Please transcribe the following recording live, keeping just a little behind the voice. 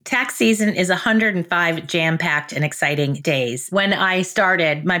Tax season is 105 jam-packed and exciting days. When I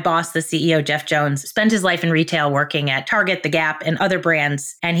started, my boss, the CEO, Jeff Jones, spent his life in retail working at Target, The Gap, and other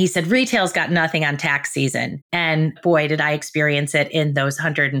brands. And he said, retail's got nothing on tax season. And boy, did I experience it in those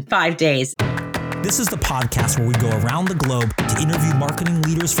 105 days. This is the podcast where we go around the globe to interview marketing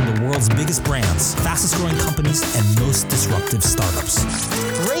leaders from the world's biggest brands, fastest growing companies, and most disruptive startups.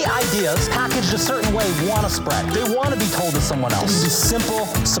 Great ideas packaged a certain way want to spread. They want to be told to someone else. It is simple,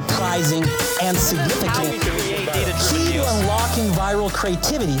 surprising, and significant. Key to unlocking viral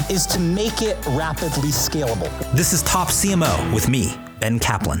creativity is to make it rapidly scalable. This is Top CMO with me, Ben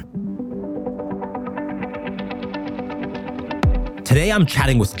Kaplan. Today I'm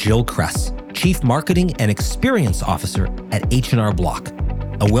chatting with Jill Cress, Chief Marketing and Experience Officer at H&R Block,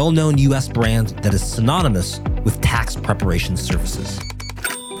 a well-known U.S. brand that is synonymous with tax preparation services.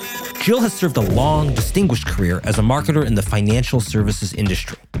 Jill has served a long, distinguished career as a marketer in the financial services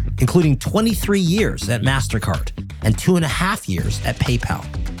industry, including 23 years at MasterCard and 2.5 years at PayPal.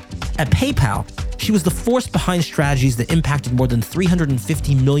 At PayPal, she was the force behind strategies that impacted more than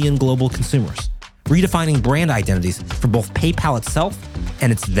 350 million global consumers, redefining brand identities for both PayPal itself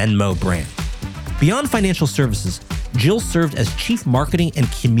and its Venmo brand. Beyond financial services, Jill served as Chief Marketing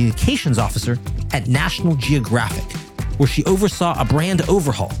and Communications Officer at National Geographic, where she oversaw a brand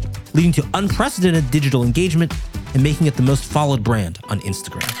overhaul, leading to unprecedented digital engagement and making it the most followed brand on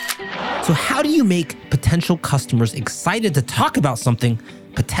Instagram. So how do you make potential customers excited to talk about something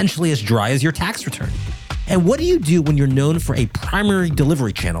potentially as dry as your tax return? And what do you do when you're known for a primary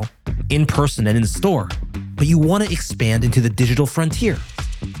delivery channel, in person and in store, but you want to expand into the digital frontier?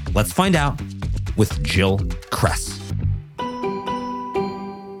 Let's find out with Jill Cress.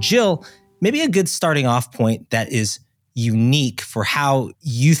 Jill, maybe a good starting off point that is unique for how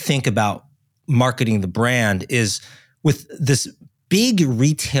you think about marketing the brand is with this big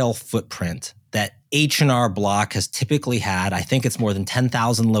retail footprint that H&R Block has typically had. I think it's more than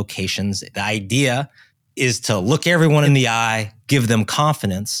 10,000 locations. The idea is to look everyone in the eye, give them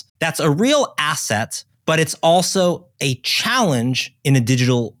confidence. That's a real asset, but it's also a challenge in a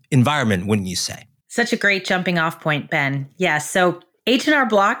digital environment, wouldn't you say? Such a great jumping off point, Ben. Yeah, so H&R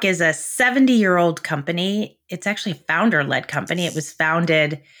Block is a 70-year-old company. It's actually a founder-led company. It was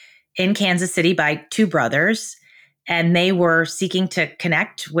founded in Kansas City by two brothers, and they were seeking to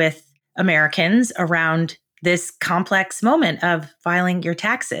connect with Americans around this complex moment of filing your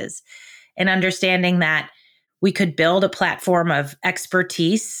taxes and understanding that we could build a platform of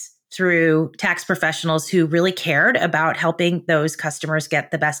expertise through tax professionals who really cared about helping those customers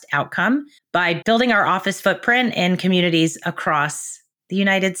get the best outcome by building our office footprint in communities across the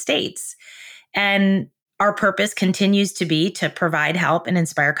United States. And our purpose continues to be to provide help and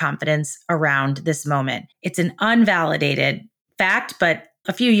inspire confidence around this moment. It's an unvalidated fact, but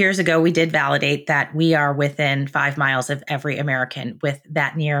a few years ago, we did validate that we are within 5 miles of every American with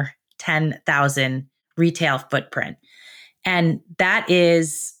that near 10,000 retail footprint. And that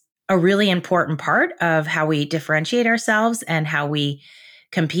is a really important part of how we differentiate ourselves and how we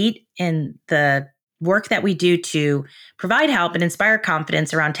compete in the work that we do to provide help and inspire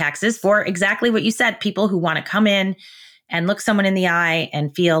confidence around taxes for exactly what you said, people who want to come in and look someone in the eye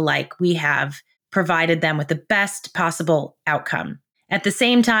and feel like we have provided them with the best possible outcome. At the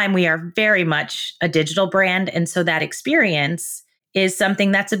same time, we are very much a digital brand. And so that experience is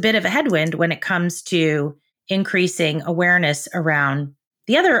something that's a bit of a headwind when it comes to increasing awareness around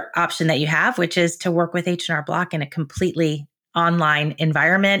the other option that you have, which is to work with H&R Block in a completely online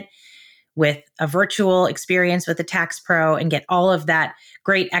environment with a virtual experience with a tax pro and get all of that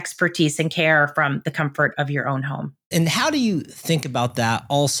great expertise and care from the comfort of your own home. And how do you think about that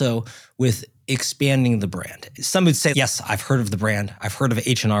also with expanding the brand? Some would say, yes, I've heard of the brand. I've heard of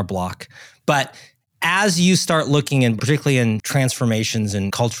H&R Block. But as you start looking, and particularly in transformations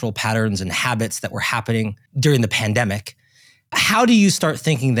and cultural patterns and habits that were happening during the pandemic, how do you start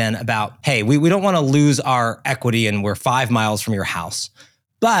thinking then about, hey, we don't want to lose our equity and we're 5 miles from your house,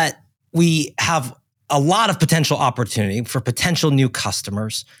 but we have a lot of potential opportunity for potential new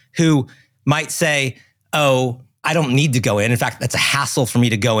customers who might say, oh, I don't need to go in. In fact, that's a hassle for me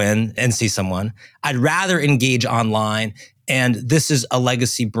to go in and see someone. I'd rather engage online. And this is a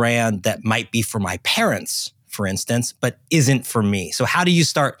legacy brand that might be for my parents, for instance, but isn't for me. So how do you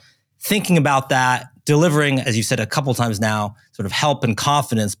start thinking about that, delivering, as you said a couple times now, sort of help and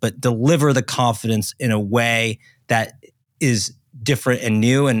confidence, but deliver the confidence in a way that is different and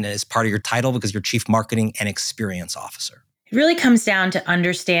new and is part of your title because you're Chief Marketing and Experience Officer? It really comes down to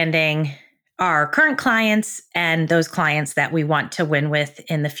understanding our current clients and those clients that we want to win with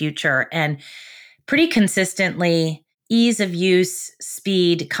in the future. And pretty consistently, ease of use,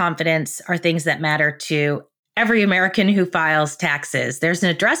 speed, confidence are things that matter to every American who files taxes. There's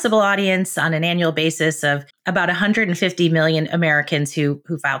an addressable audience on an annual basis of about 150 million Americans who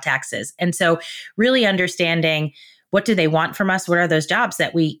file taxes. And so really understanding, what do they want from us? What are those jobs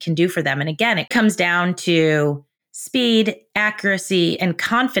that we can do for them? And again, it comes down to speed, accuracy, and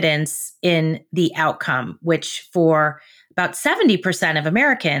confidence in the outcome, which for about 70% of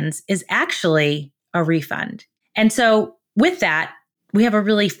Americans is actually a refund. And so with that, we have a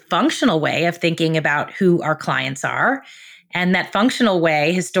really functional way of thinking about who our clients are. And that functional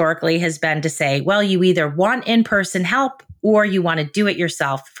way historically has been to say, well, you either want in-person help or you want to do it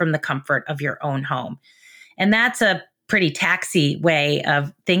yourself from the comfort of your own home. And that's a pretty taxi way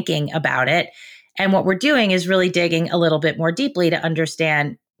of thinking about it. And what we're doing is really digging a little bit more deeply to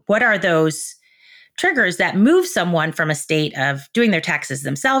understand, what are those triggers that move someone from a state of doing their taxes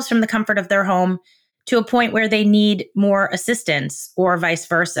themselves from the comfort of their home to a point where they need more assistance, or vice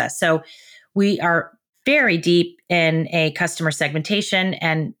versa. So we are very deep in a customer segmentation,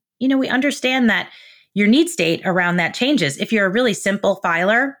 and we understand that your need state around that changes. If you're a really simple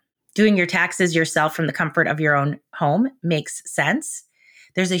filer, doing your taxes yourself from the comfort of your own home makes sense.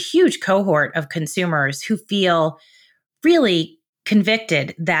 There's a huge cohort of consumers who feel really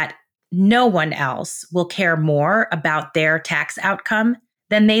convicted that no one else will care more about their tax outcome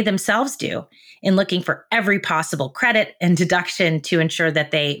than they themselves do, in looking for every possible credit and deduction to ensure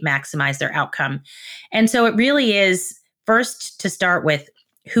that they maximize their outcome. And so it really is first to start with,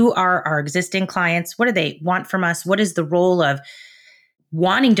 who are our existing clients? What do they want from us? What is the role of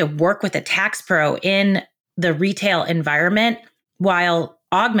wanting to work with a tax pro in the retail environment while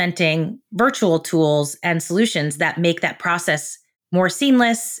augmenting virtual tools and solutions that make that process more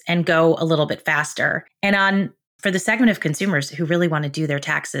seamless and go a little bit faster? And for the segment of consumers who really want to do their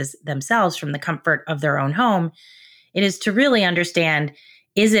taxes themselves from the comfort of their own home, it is to really understand,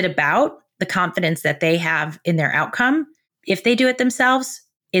 is it about the confidence that they have in their outcome if they do it themselves?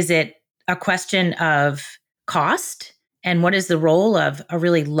 Is it a question of cost? And what is the role of a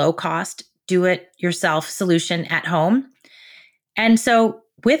really low cost, do it yourself solution at home? And so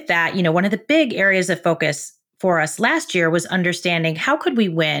with that, one of the big areas of focus for us last year was understanding, how could we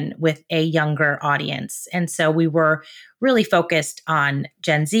win with a younger audience? And so we were really focused on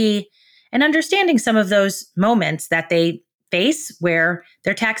Gen Z and understanding some of those moments that they face where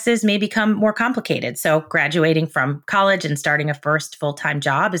their taxes may become more complicated. So graduating from college and starting a first full-time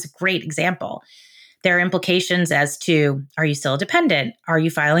job is a great example. There are implications as to, are you still a dependent? Are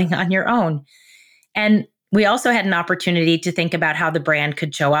you filing on your own? And we also had an opportunity to think about how the brand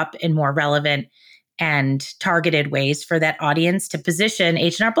could show up in more relevant and targeted ways for that audience, to position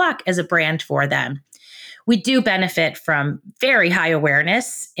H&R Block as a brand for them. We do benefit from very high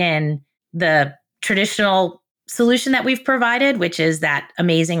awareness in the traditional solution that we've provided, which is that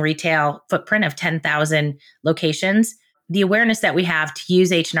amazing retail footprint of 10,000 locations. The awareness that we have to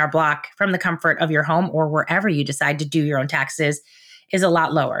use H&R Block from the comfort of your home or wherever you decide to do your own taxes is a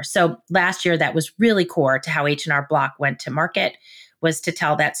lot lower. So last year, that was really core to how H&R Block went to market, was to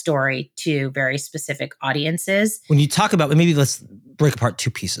tell that story to very specific audiences. When you talk about, maybe let's break apart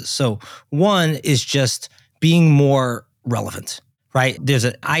two pieces. So one is just being more relevant, right? There's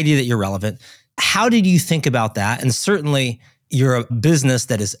an idea that you're relevant. How did you think about that? And certainly you're a business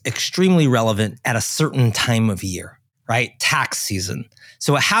that is extremely relevant at a certain time of year, right? Tax season.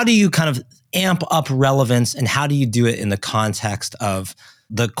 So how do you kind of amp up relevance, and how do you do it in the context of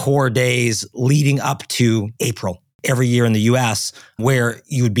the core days leading up to April every year in the US, where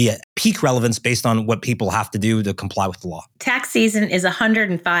you would be at peak relevance based on what people have to do to comply with the law? Tax season is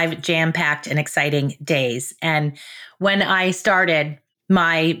 105 jam-packed and exciting days. And when I started,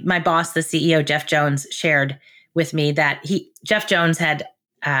 my boss, the CEO, Jeff Jones, shared with me that Jeff Jones had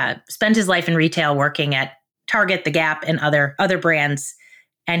spent his life in retail working at Target, The Gap, and other brands.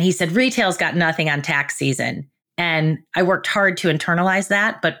 And he said, retail's got nothing on tax season. And I worked hard to internalize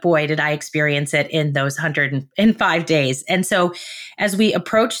that, but boy, did I experience it in those 105 days. And so as we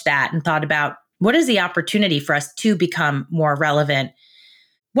approached that and thought about, what is the opportunity for us to become more relevant?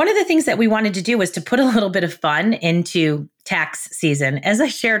 One of the things that we wanted to do was to put a little bit of fun into tax season. As I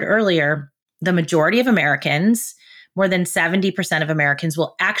shared earlier, the majority of Americans, more than 70% of Americans,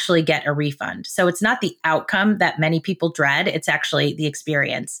 will actually get a refund. So it's not the outcome that many people dread, it's actually the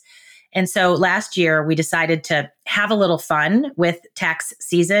experience. And so last year, we decided to have a little fun with tax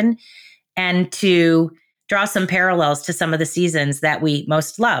season and to draw some parallels to some of the seasons that we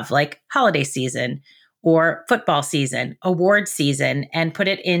most love, like holiday season or football season, award season, and put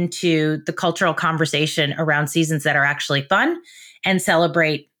it into the cultural conversation around seasons that are actually fun and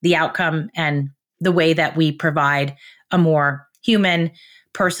celebrate the outcome and the way that we provide a more human,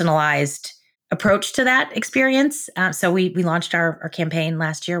 personalized approach to that experience. So we launched our campaign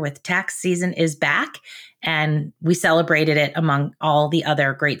last year with Tax Season is Back, and we celebrated it among all the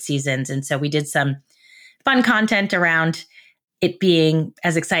other great seasons. And so we did some fun content around it being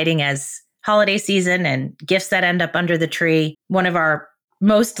as exciting as holiday season and gifts that end up under the tree. One of our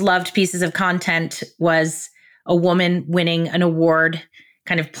most loved pieces of content was a woman winning an award,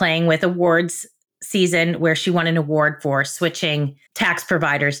 kind of playing with awards season, where she won an award for switching tax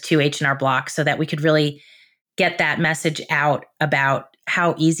providers to H&R Block so that we could really get that message out about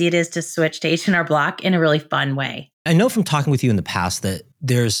how easy it is to switch to H&R Block in a really fun way. I know from talking with you in the past that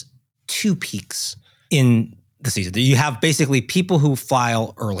there's two peaks in the season. You have basically people who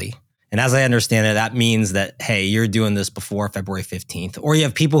file early. And as I understand it, that means that, hey, you're doing this before February 15th. Or you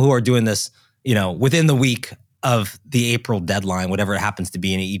have people who are doing this, within the week of the April deadline, whatever it happens to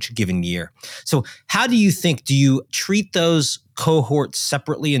be in each given year. So how do you treat those cohorts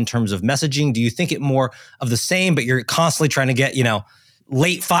separately in terms of messaging? Do you think it more of the same, but you're constantly trying to get,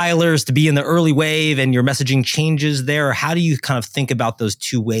 late filers to be in the early wave and your messaging changes there? Or how do you kind of think about those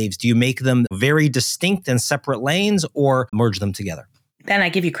two waves? Do you make them very distinct and separate lanes or merge them together? Ben, I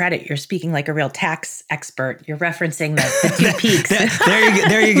give you credit. You're speaking like a real tax expert. You're referencing the two peaks.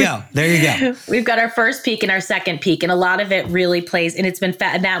 There you go. We've got our first peak and our second peak, and a lot of it really plays. And it's been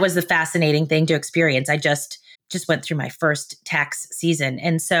and that was the fascinating thing to experience. I just went through my first tax season,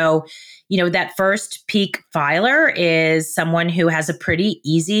 and so that first peak filer is someone who has a pretty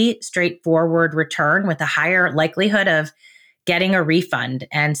easy, straightforward return with a higher likelihood of getting a refund.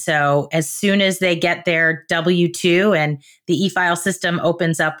 And so as soon as they get their W-2 and the e-file system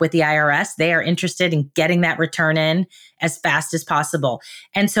opens up with the IRS, they are interested in getting that return in as fast as possible.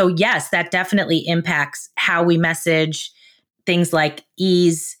 And so, yes, that definitely impacts how we message things like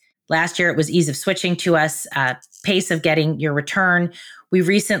ease. Last year, it was ease of switching to us, pace of getting your return. We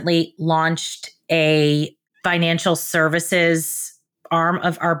recently launched a financial services arm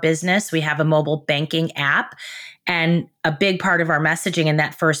of our business. We have a mobile banking app. And a big part of our messaging in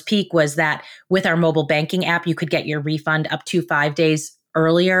that first peak was that with our mobile banking app, you could get your refund up to 5 days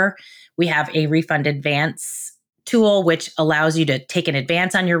earlier. We have a refund advance tool, which allows you to take an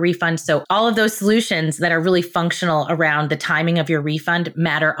advance on your refund. So all of those solutions that are really functional around the timing of your refund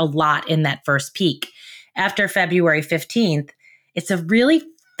matter a lot in that first peak. After February 15th, it's a really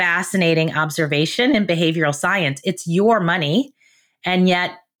fascinating observation in behavioral science. It's your money. And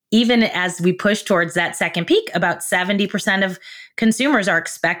yet, even as we push towards that second peak, about 70% of consumers are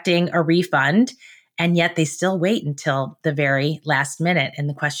expecting a refund, and yet they still wait until the very last minute. And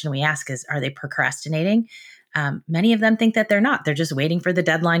the question we ask is, are they procrastinating? Many of them think that they're not. They're just waiting for the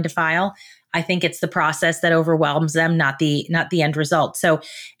deadline to file. I think it's the process that overwhelms them, not the end result. So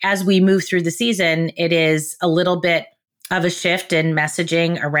as we move through the season, it is a little bit of a shift in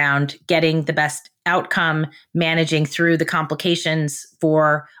messaging around getting the best outcome, managing through the complications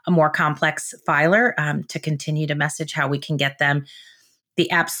for a more complex filer, to continue to message how we can get them the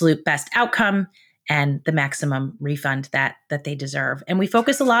absolute best outcome and the maximum refund that they deserve. And we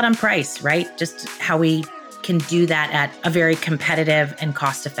focus a lot on price, right? Just how we can do that at a very competitive and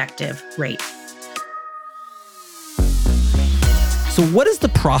cost-effective rate. So what is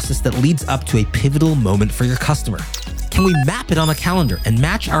the process that leads up to a pivotal moment for your customer? Can we map it on a calendar and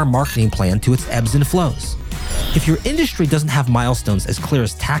match our marketing plan to its ebbs and flows? If your industry doesn't have milestones as clear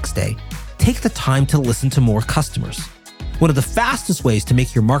as tax day, take the time to listen to more customers. One of the fastest ways to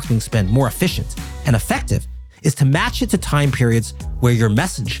make your marketing spend more efficient and effective is to match it to time periods where your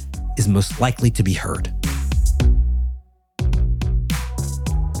message is most likely to be heard.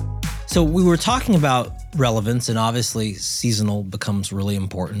 So we were talking about relevance, and obviously seasonal becomes really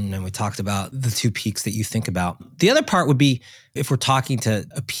important. And we talked about the two peaks that you think about. The other part would be if we're talking to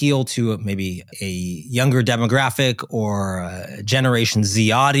appeal to maybe a younger demographic or a Generation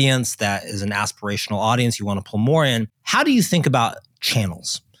Z audience that is an aspirational audience you want to pull more in. How do you think about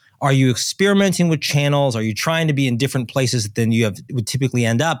channels? Are you experimenting with channels? Are you trying to be in different places than you would typically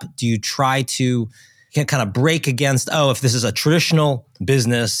end up? Do you try to kind of break against, if this is a traditional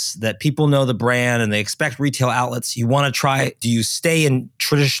business that people know the brand and they expect retail outlets, you want to try, do you stay in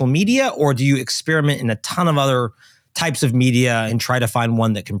traditional media or do you experiment in a ton of other types of media and try to find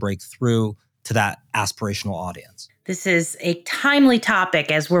one that can break through to that aspirational audience? This is a timely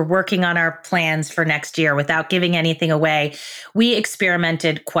topic as we're working on our plans for next year. Without giving anything away, we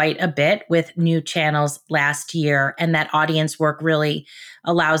experimented quite a bit with new channels last year, and that audience work really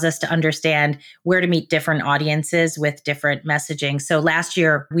allows us to understand where to meet different audiences with different messaging. So last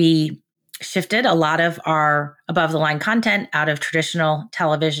year, we shifted a lot of our above-the-line content out of traditional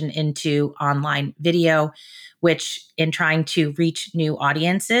television into online video. which in trying to reach new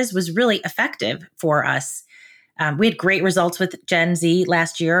audiences was really effective for us. We had great results with Gen Z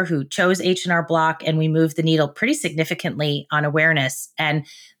last year who chose H&R Block, and we moved the needle pretty significantly on awareness. And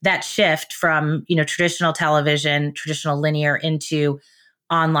that shift from, traditional television, traditional linear into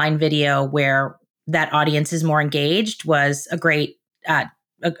online video where that audience is more engaged was a great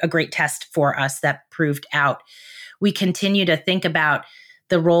test for us that proved out. We continue to think about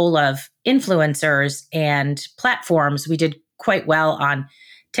the role of influencers and platforms. We did quite well on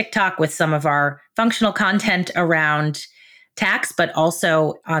TikTok with some of our functional content around tax, but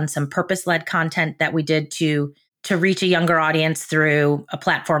also on some purpose-led content that we did to reach a younger audience through a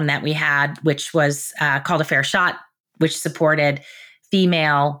platform that we had, which was called A Fair Shot, which supported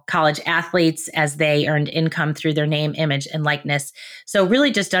female college athletes as they earned income through their name, image, and likeness. So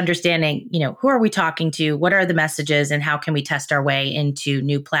really just understanding, who are we talking to? What are the messages and how can we test our way into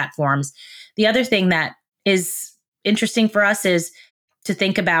new platforms? The other thing that is interesting for us is to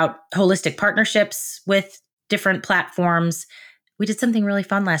think about holistic partnerships with different platforms. We did something really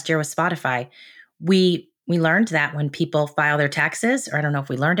fun last year with Spotify. We learned that when people file their taxes, or I don't know if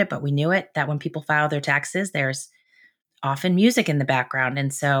we learned it, but we knew it, that when people file their taxes, there's often music in the background.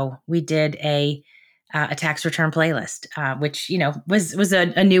 And so we did a tax return playlist, which, was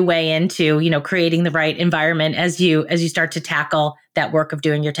a new way into, creating the right environment as you start to tackle that work of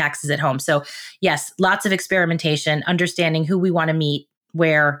doing your taxes at home. So yes, lots of experimentation, understanding who we want to meet,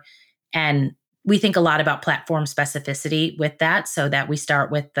 where, and we think a lot about platform specificity with that so that we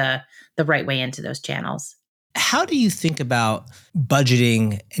start with the right way into those channels. How do you think about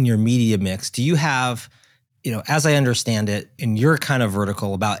budgeting in your media mix? Do you have, as I understand it, in your kind of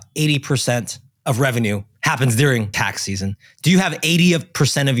vertical, about 80% of revenue happens during tax season. Do you have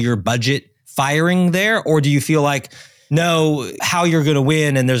 80% of your budget firing there? Or do you feel like, no, how you're going to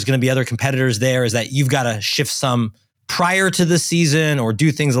win and there's going to be other competitors there is that you've got to shift some prior to the season or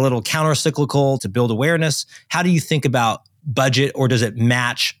do things a little counter-cyclical to build awareness? How do you think about budget, or does it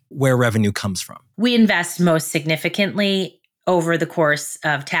match where revenue comes from? We invest most significantly over the course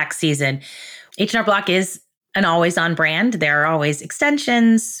of tax season. H&R Block is an always-on brand. There are always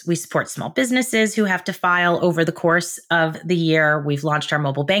extensions. We support small businesses who have to file over the course of the year. We've launched our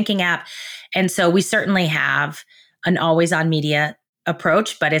mobile banking app. And so we certainly have an always-on media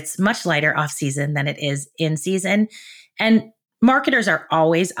approach, but it's much lighter off-season than it is in season. And marketers are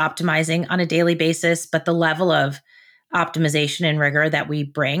always optimizing on a daily basis, but the level of optimization and rigor that we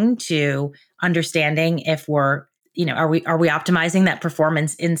bring to understanding if we're, are we optimizing that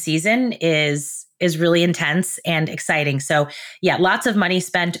performance in season is really intense and exciting. So yeah, lots of money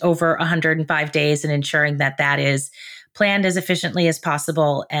spent over 105 days and ensuring that that is planned as efficiently as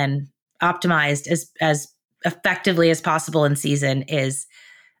possible and optimized as effectively as possible in season is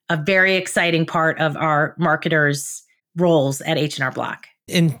a very exciting part of our marketers' roles at H&R Block.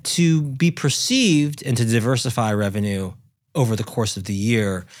 And to be perceived and to diversify revenue over the course of the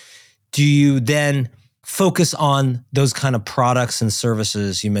year, do you then focus on those kind of products and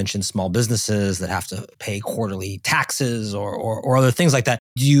services? You mentioned small businesses that have to pay quarterly taxes or other things like that.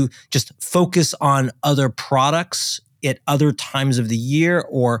 Do you just focus on other products at other times of the year?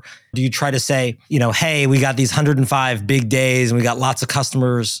 Or do you try to say, hey, we got these 105 big days and we got lots of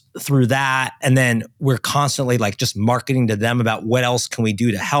customers through that. And then we're constantly just marketing to them about what else can we do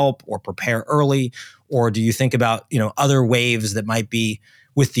to help or prepare early? Or do you think about, other waves that might be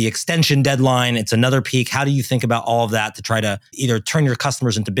with the extension deadline, it's another peak? How do you think about all of that to try to either turn your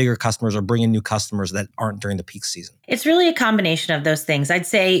customers into bigger customers or bring in new customers that aren't during the peak season? It's really a combination of those things. I'd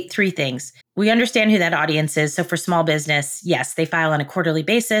say three things. We understand who that audience is. So for small business, yes, they file on a quarterly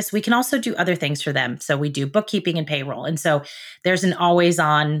basis. We can also do other things for them. So we do bookkeeping and payroll. And so there's an always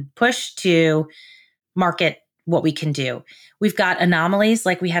on push to market what we can do. We've got anomalies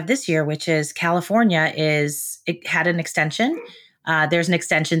like we have this year, which is California it had an extension. There's an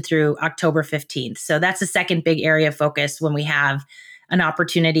extension through October 15th. So that's the second big area of focus when we have an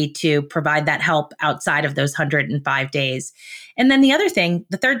opportunity to provide that help outside of those 105 days. And then the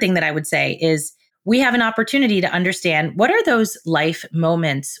third thing that I would say is we have an opportunity to understand what are those life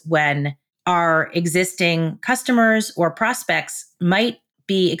moments when our existing customers or prospects might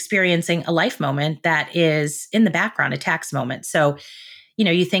be experiencing a life moment that is in the background, a tax moment. So,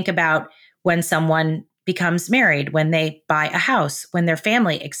 you think about when someone becomes married, when they buy a house, when their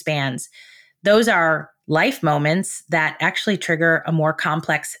family expands. Those are life moments that actually trigger a more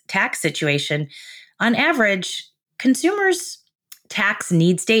complex tax situation. On average, consumers' tax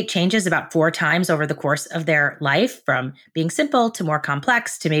need state changes about 4 times over the course of their life, from being simple to more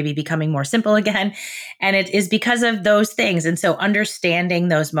complex to maybe becoming more simple again. And it is because of those things. And so understanding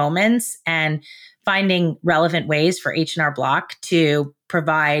those moments and finding relevant ways for H&R Block to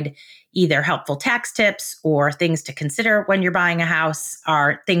provide either helpful tax tips or things to consider when you're buying a house,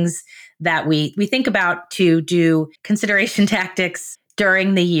 are things that we think about to do consideration tactics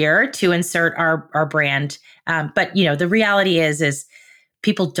during the year to insert our brand. But the reality is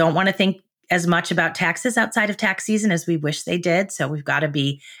people don't want to think as much about taxes outside of tax season as we wish they did. So we've got to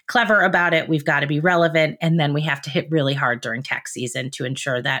be clever about it. We've got to be relevant. And then we have to hit really hard during tax season to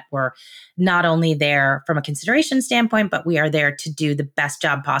ensure that we're not only there from a consideration standpoint, but we are there to do the best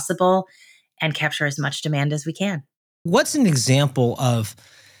job possible and capture as much demand as we can. What's an example of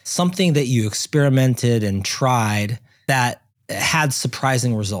something that you experimented and tried that had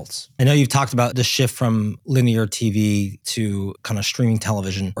surprising results? I know you've talked about the shift from linear TV to kind of streaming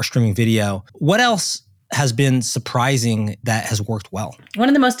television or streaming video. What else has been surprising that has worked well? One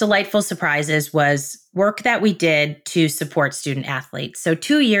of the most delightful surprises was work that we did to support student athletes. So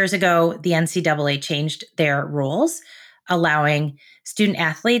 2 years ago, the NCAA changed their rules, allowing student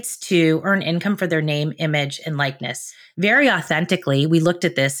athletes to earn income for their name, image, and likeness. Very authentically, we looked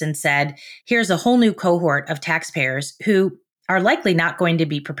at this and said, here's a whole new cohort of taxpayers who are likely not going to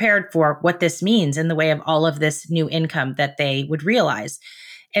be prepared for what this means in the way of all of this new income that they would realize.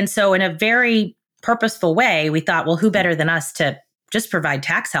 And so in a very purposeful way, we thought, well, who better than us to just provide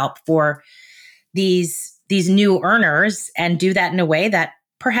tax help for these new earners and do that in a way that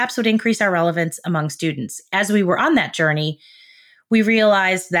perhaps would increase our relevance among students. As we were on that journey, we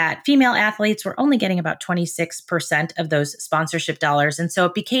realized that female athletes were only getting about 26% of those sponsorship dollars. And so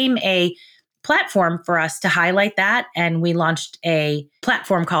it became a platform for us to highlight that. And we launched a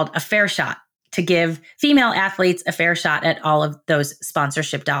platform called A Fair Shot to give female athletes a fair shot at all of those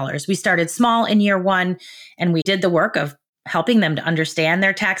sponsorship dollars. We started small in year one, and we did the work of helping them to understand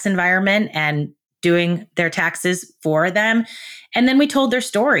their tax environment and doing their taxes for them. And then we told their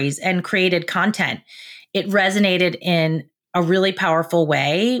stories and created content. It resonated in a really powerful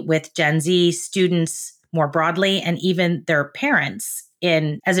way with Gen Z students more broadly, and even their parents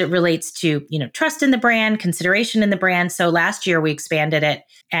as it relates to, trust in the brand, consideration in the brand. So last year we expanded it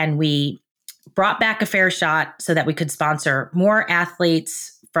and we brought back A Fair Shot so that we could sponsor more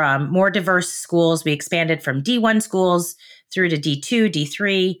athletes from more diverse schools. We expanded from D1 schools through to D2,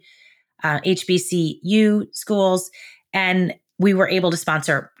 D3, HBCU schools. And we were able to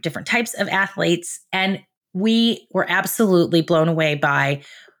sponsor different types of athletes. And we were absolutely blown away by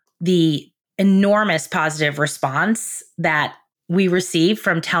the enormous positive response that we received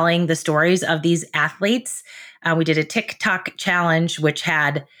from telling the stories of these athletes. We did a TikTok challenge, which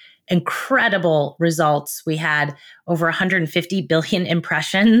had incredible results. We had over 150 billion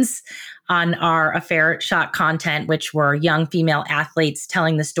impressions on our A Fair Shot content, which were young female athletes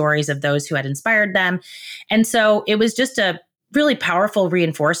telling the stories of those who had inspired them. And so it was just a really powerful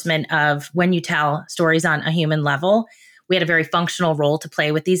reinforcement of when you tell stories on a human level. We had a very functional role to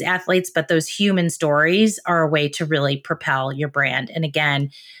play with these athletes, but those human stories are a way to really propel your brand. And again,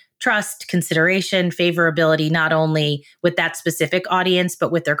 trust, consideration, favorability, not only with that specific audience, but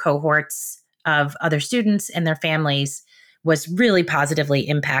with their cohorts of other students and their families, was really positively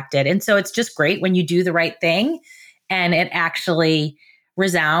impacted. And so it's just great when you do the right thing and it actually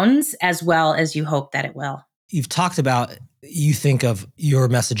resounds as well as you hope that it will. You've talked about, you think of your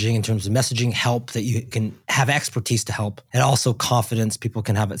messaging in terms of messaging help, that you can have expertise to help, and also confidence. People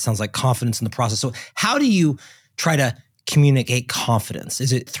can have, it sounds like, confidence in the process. So how do you try to communicate confidence?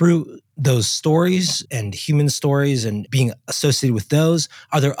 Is it through those stories and human stories and being associated with those?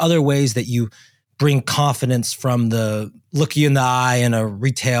 Are there other ways that you bring confidence from the look you in the eye in a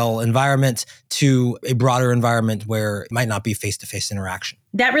retail environment to a broader environment where it might not be face-to-face interaction?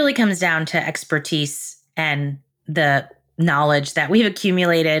 That really comes down to expertise and the knowledge that we've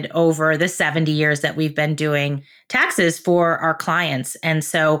accumulated over the 70 years that we've been doing taxes for our clients. And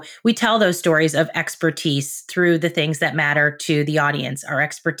so we tell those stories of expertise through the things that matter to the audience. Our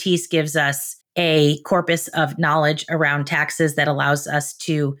expertise gives us a corpus of knowledge around taxes that allows us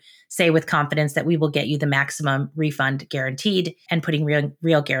to say with confidence that we will get you the maximum refund guaranteed, and putting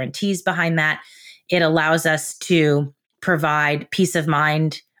real guarantees behind that. It allows us to provide peace of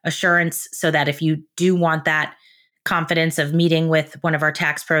mind assurance so that if you do want that confidence of meeting with one of our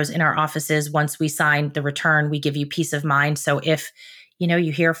tax pros in our offices, once we sign the return, we give you peace of mind. So if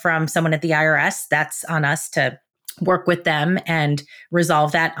you hear from someone at the IRS, that's on us to work with them and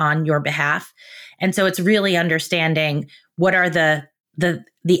resolve that on your behalf. And so it's really understanding what are the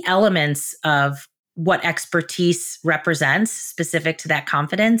elements of what expertise represents specific to that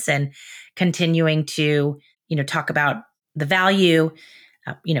confidence, and continuing to talk about the value,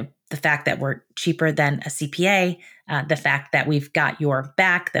 the fact that we're cheaper than a CPA, the fact that we've got your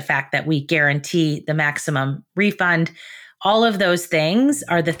back, the fact that we guarantee the maximum refund. All of those things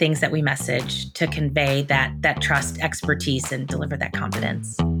are the things that we message to convey that trust, expertise, and deliver that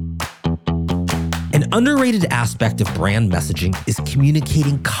confidence. An underrated aspect of brand messaging is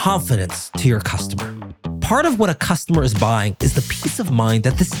communicating confidence to your customer. Part of what a customer is buying is the peace of mind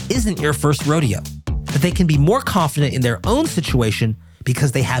that this isn't your first rodeo, that they can be more confident in their own situation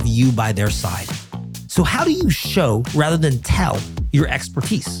because they have you by their side. So how do you show rather than tell your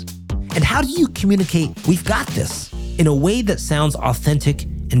expertise? And how do you communicate, "We've got this," in a way that sounds authentic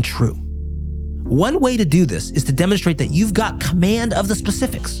and true? One way to do this is to demonstrate that you've got command of the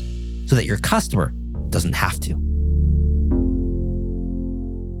specifics so that your customer doesn't have to.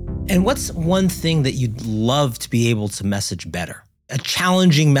 And what's one thing that you'd love to be able to message better? A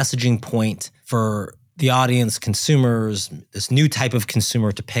challenging messaging point for the audience, consumers, this new type of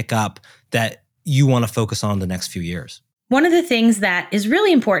consumer to pick up that you want to focus on the next few years? One of the things that is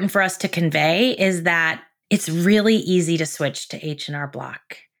really important for us to convey is that it's really easy to switch to H&R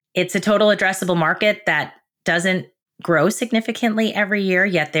Block. It's a total addressable market that doesn't grow significantly every year,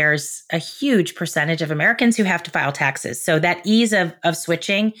 yet there's a huge percentage of Americans who have to file taxes. So that ease of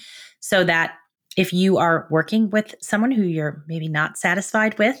switching, so that if you are working with someone who you're maybe not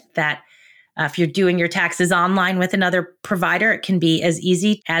satisfied with, that if you're doing your taxes online with another provider, it can be as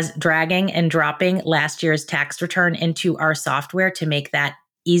easy as dragging and dropping last year's tax return into our software to make that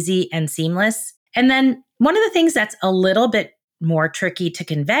easy and seamless. And then one of the things that's a little bit more tricky to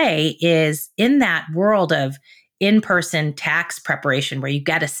convey is in that world of in-person tax preparation where you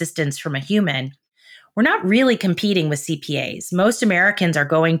get assistance from a human, we're not really competing with CPAs. Most Americans are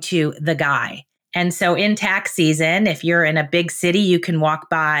going to the guy. And so in tax season, if you're in a big city, you can walk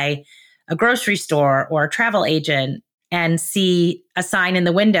by a grocery store or a travel agent and see a sign in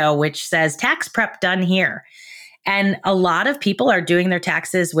the window which says tax prep done here. And a lot of people are doing their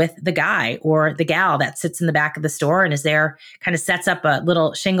taxes with the guy or the gal that sits in the back of the store and is there, kind of sets up a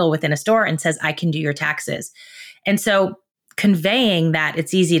little shingle within a store and says, "I can do your taxes." And so conveying that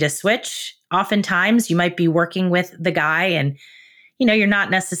it's easy to switch, oftentimes you might be working with the guy and, you're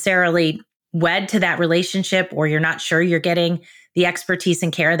not necessarily wed to that relationship, or you're not sure you're getting the expertise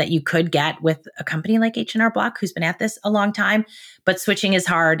and care that you could get with a company like H&R Block, who's been at this a long time. But switching is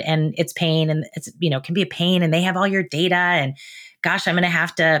hard and it's pain, and it's, can be a pain, and they have all your data, and gosh, I'm going to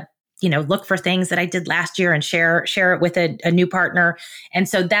have to, look for things that I did last year and share it with a new partner. And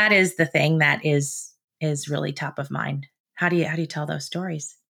so that is the thing that is really top of mind. How do you tell those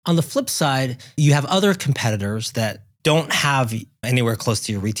stories? On the flip side, you have other competitors that don't have anywhere close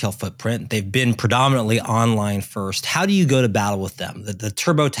to your retail footprint. They've been predominantly online first. How do you go to battle with them? The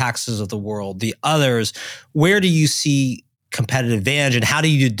TurboTaxes of the world, the others, where do you see competitive advantage, and how do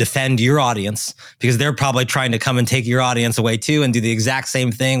you defend your audience? Because they're probably trying to come and take your audience away too and do the exact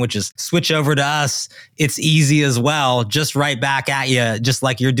same thing, which is switch over to us. It's easy as well, just right back at you, just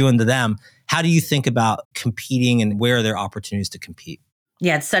like you're doing to them. How do you think about competing, and where are there opportunities to compete?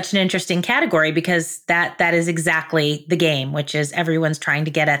 Yeah, it's such an interesting category because that is exactly the game, which is everyone's trying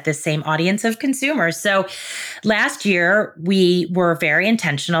to get at this same audience of consumers. So last year, we were very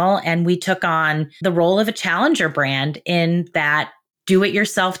intentional and we took on the role of a challenger brand in that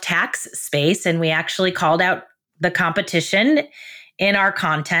do-it-yourself tax space. And we actually called out the competition in our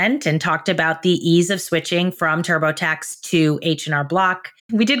content and talked about the ease of switching from TurboTax to H&R Block.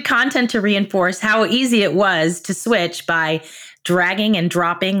 We did content to reinforce how easy it was to switch by dragging and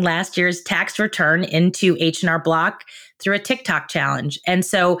dropping last year's tax return into H&R Block through a TikTok challenge. And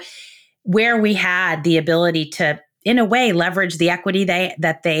so where we had the ability to, in a way, leverage the equity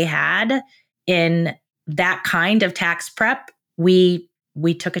that they had in that kind of tax prep, we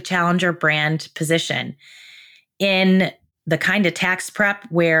took a challenger brand position. In the kind of tax prep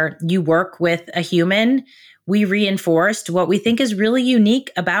where you work with a human, we reinforced what we think is really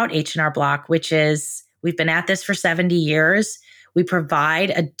unique about H&R Block, which is we've been at this for 70 years. We provide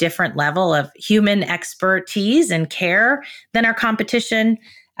a different level of human expertise and care than our competition.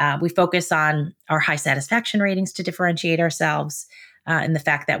 We focus on our high satisfaction ratings to differentiate ourselves, and the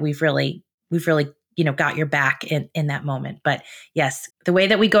fact that we've really got your back in that moment. But yes, the way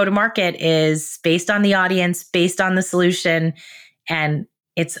that we go to market is based on the audience, based on the solution, and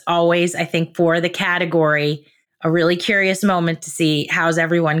it's always, I think, for the category, a really curious moment to see how's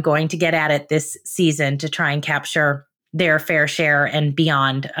everyone going to get at it this season to try and capture their fair share and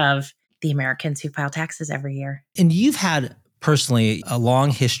beyond of the Americans who file taxes every year. And you've had personally a long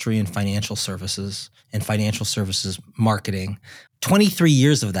history in financial services and financial services marketing, 23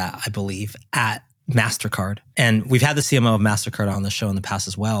 years of that, I believe, at MasterCard. And we've had the CMO of MasterCard on the show in the past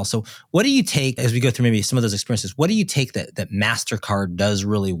as well. So what do you take, as we go through maybe some of those experiences, what do you take that MasterCard does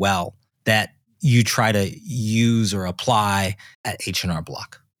really well that you try to use or apply at H&R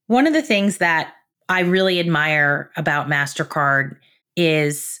Block? One of the things that I really admire about MasterCard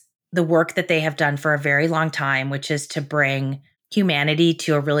is the work that they have done for a very long time, which is to bring humanity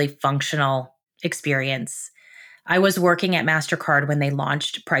to a really functional experience. I was working at MasterCard when they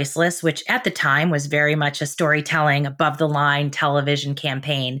launched Priceless, which at the time was very much a storytelling, above the line television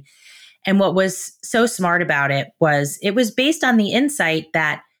campaign. And what was so smart about it was based on the insight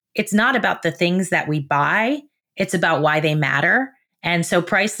that it's not about the things that we buy, it's about why they matter. And so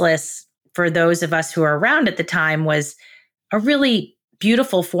Priceless, for those of us who were around at the time, was a really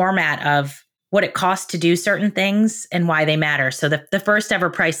beautiful format of what it costs to do certain things and why they matter. So the first ever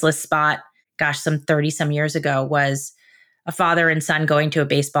Priceless spot, some 30 some years ago, was a father and son going to a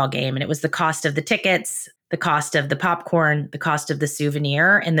baseball game. And it was the cost of the tickets, the cost of the popcorn, the cost of the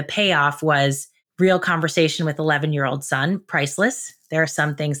souvenir. And the payoff was real conversation with 11-year-old son, priceless. There are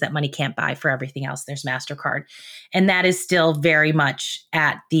some things that money can't buy. For everything else, there's MasterCard. And that is still very much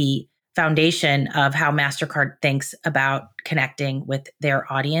at the foundation of how MasterCard thinks about connecting with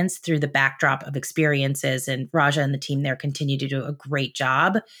their audience through the backdrop of experiences. And Raja and the team there continue to do a great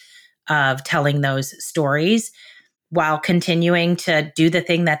job of telling those stories while continuing to do the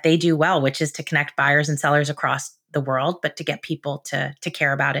thing that they do well, which is to connect buyers and sellers across the world, but to get people to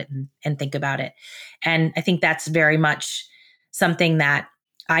care about it and think about it. And I think that's very much something that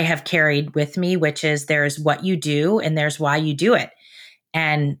I have carried with me, which is there's what you do and there's why you do it.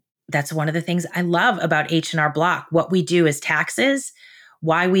 And that's one of the things I love about H&R Block. What we do is taxes.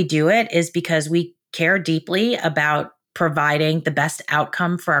 Why we do it is because we care deeply about providing the best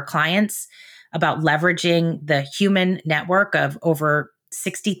outcome for our clients, about leveraging the human network of over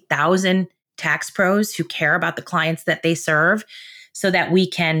 60,000 tax pros who care about the clients that they serve, so that we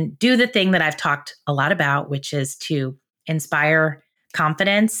can do the thing that I've talked a lot about, which is to inspire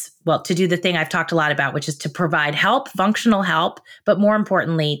confidence. Well, to do the thing I've talked a lot about, which is to provide help, functional help, but more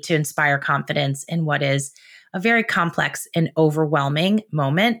importantly, to inspire confidence in what is a very complex and overwhelming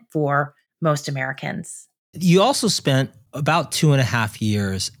moment for most Americans. You also spent about 2.5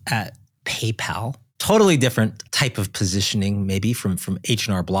 years at PayPal. Totally different type of positioning, maybe from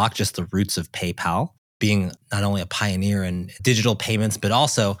H&R Block, just the roots of PayPal, being not only a pioneer in digital payments, but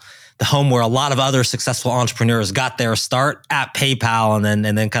also the home where a lot of other successful entrepreneurs got their start at PayPal and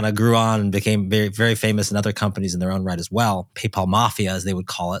then kind of grew on and became very, very famous in other companies in their own right as well. PayPal Mafia, as they would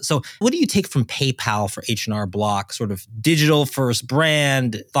call it. So what do you take from PayPal for H&R Block, sort of digital first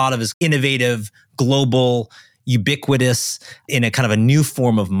brand, thought of as innovative, global, ubiquitous, in a kind of a new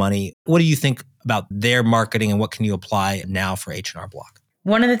form of money? What do you think about their marketing and what can you apply now for H&R Block?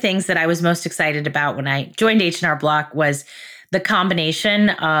 One of the things that I was most excited about when I joined H&R Block was the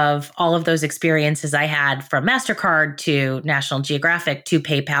combination of all of those experiences I had from MasterCard to National Geographic to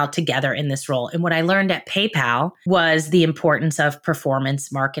PayPal together in this role. And what I learned at PayPal was the importance of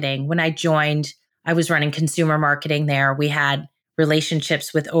performance marketing. When I joined, I was running consumer marketing there. We had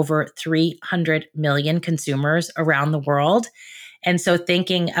relationships with over 300 million consumers around the world. And so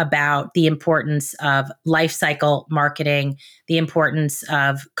thinking about the importance of life cycle marketing, the importance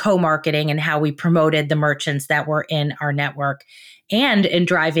of co-marketing and how we promoted the merchants that were in our network, and in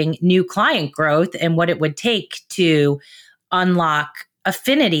driving new client growth and what it would take to unlock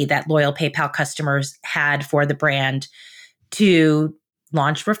affinity that loyal PayPal customers had for the brand, to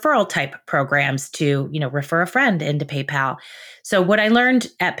launch referral type programs, to, refer a friend into PayPal. So what I learned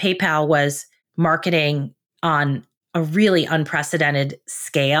at PayPal was marketing on a really unprecedented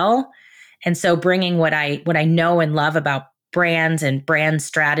scale. And so bringing what I know and love about brands and brand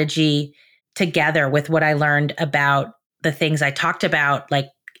strategy together with what I learned about the things I talked about, like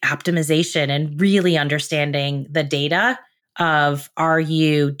optimization and really understanding the data of, are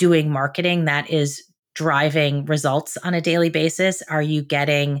you doing marketing that is driving results on a daily basis? Are you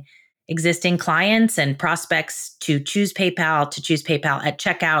getting existing clients and prospects to choose PayPal at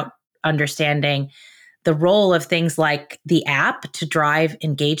checkout, understanding the role of things like the app to drive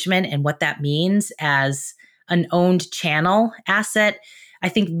engagement and what that means as an owned channel asset? I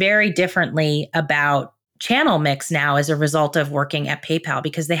think very differently about channel mix now as a result of working at PayPal,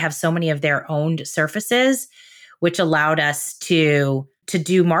 because they have so many of their owned surfaces, which allowed us to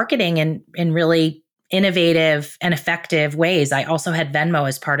do marketing in really innovative and effective ways. I also had Venmo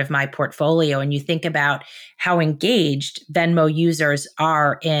as part of my portfolio. And you think about how engaged Venmo users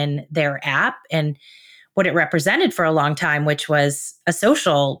are in their app and what it represented for a long time, which was a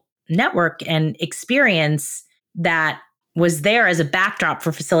social network and experience that was there as a backdrop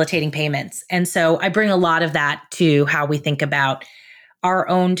for facilitating payments. And so I bring a lot of that to how we think about our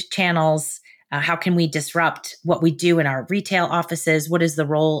owned channels. How can we disrupt what we do in our retail offices? What is the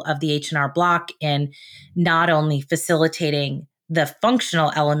role of the H&R Block in not only facilitating the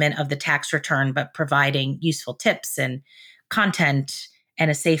functional element of the tax return, but providing useful tips and content and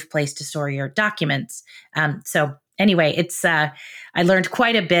a safe place to store your documents? So anyway, I learned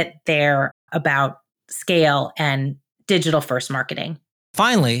quite a bit there about scale and digital first marketing.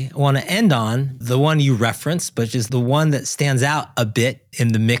 Finally, I want to end on the one you referenced, which is the one that stands out a bit in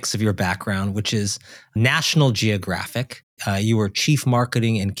the mix of your background, which is National Geographic. You were Chief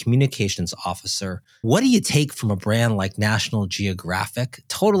Marketing and Communications Officer. What do you take from a brand like National Geographic?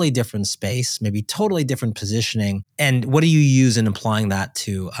 Totally different space, maybe totally different positioning. And what do you use in applying that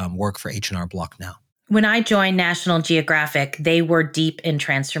to work for H&R Block now? When I joined National Geographic, they were deep in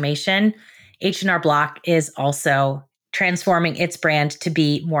transformation. H&R Block is also transforming its brand to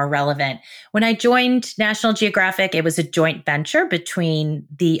be more relevant. When I joined National Geographic, it was a joint venture between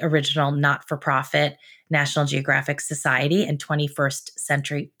the original not-for-profit National Geographic Society and 21st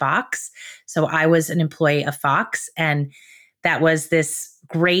Century Fox. So I was an employee of Fox, and that was this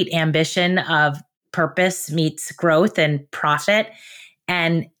great ambition of purpose meets growth and profit.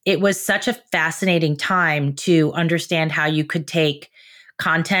 And it was such a fascinating time to understand how you could take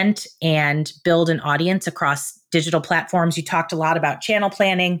content and build an audience across digital platforms. You talked a lot about channel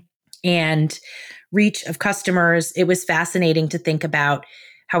planning and reach of customers. It was fascinating to think about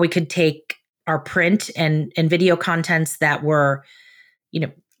how we could take our print and video contents that were,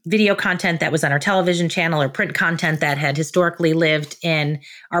 video content that was on our television channel or print content that had historically lived in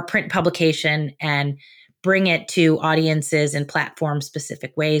our print publication and bring it to audiences in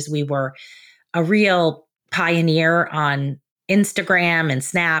platform-specific ways. We were a real pioneer on Instagram and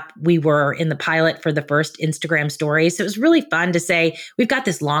Snap. We were in the pilot for the first Instagram stories. So it was really fun to say, we've got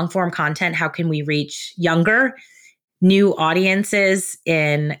this long form content. How can we reach younger, new audiences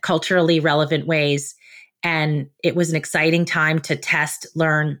in culturally relevant ways? And it was an exciting time to test,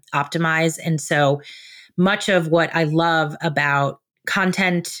 learn, optimize. And so much of what I love about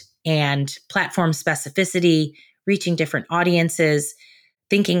content and platform specificity, reaching different audiences,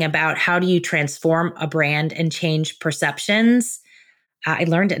 thinking about how do you transform a brand and change perceptions, I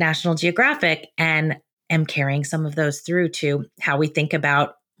learned at National Geographic and am carrying some of those through to how we think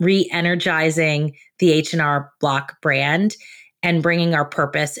about re-energizing the H&R Block brand and bringing our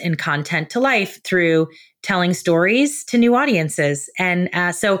purpose and content to life through telling stories to new audiences. And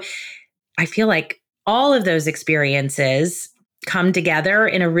so I feel like all of those experiences come together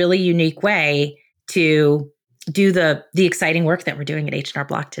in a really unique way to do the exciting work that we're doing at H&R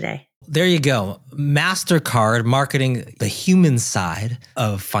Block today. There you go. MasterCard marketing the human side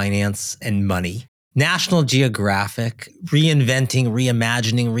of finance and money. National Geographic reinventing,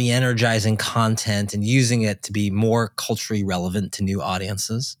 reimagining, re-energizing content and using it to be more culturally relevant to new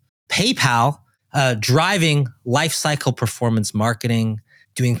audiences. PayPal driving lifecycle performance marketing,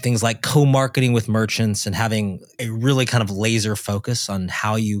 doing things like co-marketing with merchants and having a really kind of laser focus on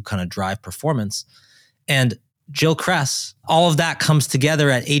how you kind of drive performance. And Jill Cress, all of that comes together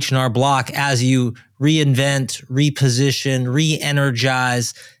at H&R Block as you reinvent, reposition,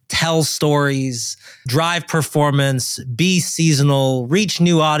 re-energize, tell stories, drive performance, be seasonal, reach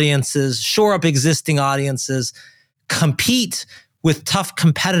new audiences, shore up existing audiences, compete with tough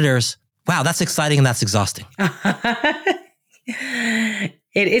competitors. Wow, that's exciting and that's exhausting.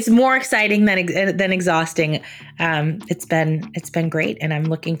 It's more exciting than exhausting. It's been great, and I'm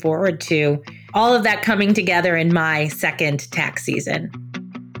looking forward to all of that coming together in my second tax season.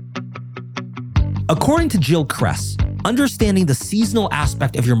 According to Jill Cress, understanding the seasonal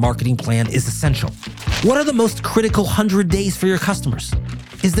aspect of your marketing plan is essential. What are the most critical 100 days for your customers?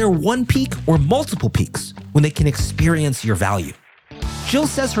 Is there one peak or multiple peaks when they can experience your value? Jill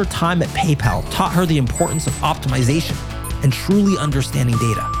says her time at PayPal taught her the importance of optimization and truly understanding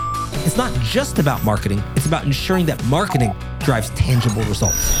data. It's not just about marketing, it's about ensuring that marketing drives tangible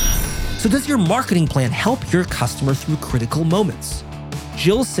results. So does your marketing plan help your customer through critical moments?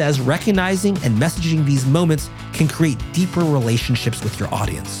 Jill says recognizing and messaging these moments can create deeper relationships with your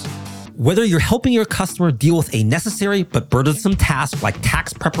audience. Whether you're helping your customer deal with a necessary but burdensome task like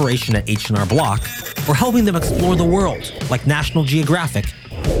tax preparation at H&R Block, or helping them explore the world like National Geographic,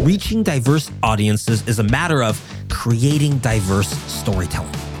 reaching diverse audiences is a matter of creating diverse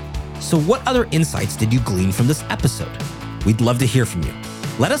storytelling. So what other insights did you glean from this episode? We'd love to hear from you.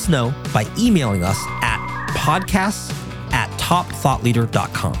 Let us know by emailing us at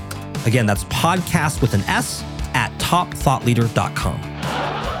podcasts@topthoughtleader.com. Again, that's podcast with an S at topthoughtleader.com.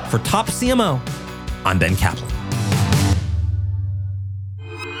 For Top CMO, I'm Ben Kaplan.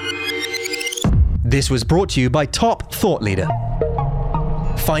 This was brought to you by Top Thought Leader.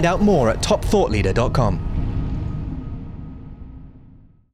 Find out more at topthoughtleader.com.